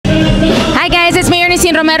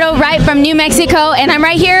Ernestine Romero, right from New Mexico, and I'm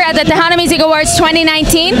right here at the Tejano Music Awards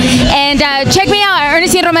 2019. And check me out at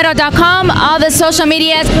ErnestineRomero.com, all the social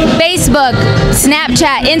medias, Facebook,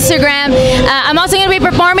 Snapchat, Instagram. I'm also going to be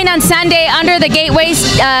performing on Sunday under the Gateway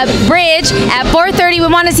Bridge at 4:30. We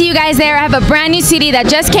want to see you guys there. I have a brand new CD that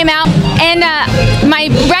just came out, and my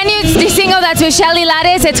brand new single that's with Shelly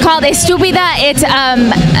Lares. It's called Estúpida. It's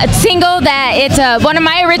a single that it's one of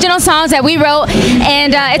my original songs that we wrote,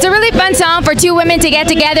 and it's a really fun song for two women to get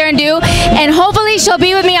together and do. And hopefully she'll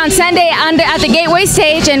be with me on Sunday at the Gateway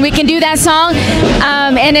stage, and we can do that song.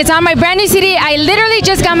 And it's on my brand new CD. I literally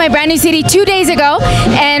just got my brand new CD 2 days ago,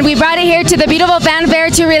 and we brought it here to the beautiful fanfare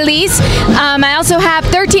to release. I also have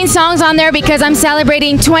 13 songs on there because I'm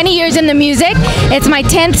celebrating 20 years in the music. It's my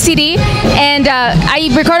 10th CD, and I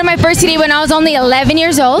recorded my first CD when I was only 11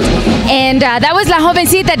 years old, and that was La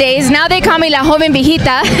Jovencita days. Now they call me La Joven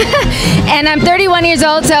Viejita, and I'm 31 years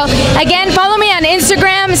old. So again, follow me on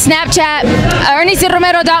Instagram, Snapchat,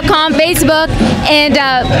 ErnestineRomero.com, Facebook, and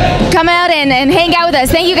come out and hang out with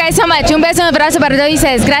us. Thank you guys so much. Un beso, un abrazo para todos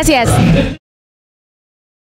ustedes. Gracias.